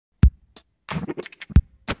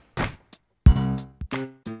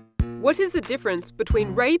What is the difference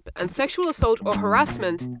between rape and sexual assault or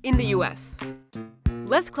harassment in the US?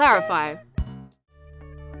 Let's clarify.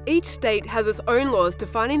 Each state has its own laws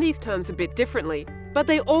defining these terms a bit differently, but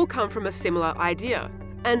they all come from a similar idea.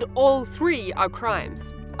 And all three are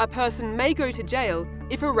crimes. A person may go to jail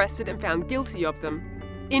if arrested and found guilty of them.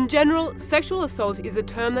 In general, sexual assault is a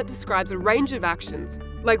term that describes a range of actions,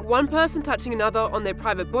 like one person touching another on their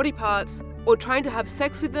private body parts, or trying to have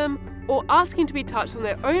sex with them, or asking to be touched on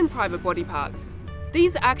their own private body parts.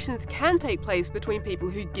 These actions can take place between people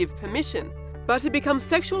who give permission, but it becomes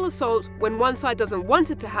sexual assault when one side doesn't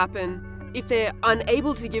want it to happen, if they're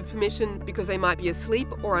unable to give permission because they might be asleep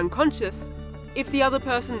or unconscious, if the other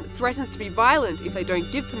person threatens to be violent if they don't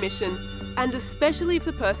give permission, and especially if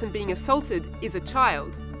the person being assaulted is a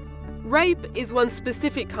child. Rape is one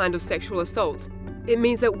specific kind of sexual assault. It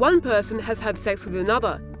means that one person has had sex with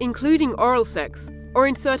another, including oral sex, or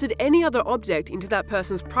inserted any other object into that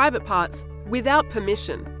person's private parts without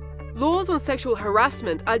permission. Laws on sexual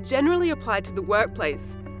harassment are generally applied to the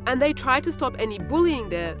workplace, and they try to stop any bullying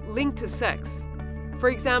there linked to sex. For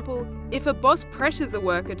example, if a boss pressures a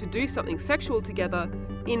worker to do something sexual together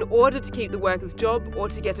in order to keep the worker's job or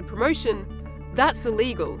to get a promotion, that's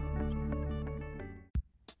illegal.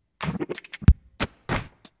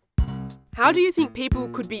 How do you think people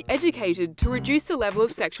could be educated to reduce the level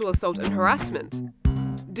of sexual assault and harassment?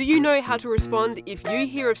 Do you know how to respond if you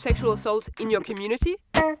hear of sexual assault in your community?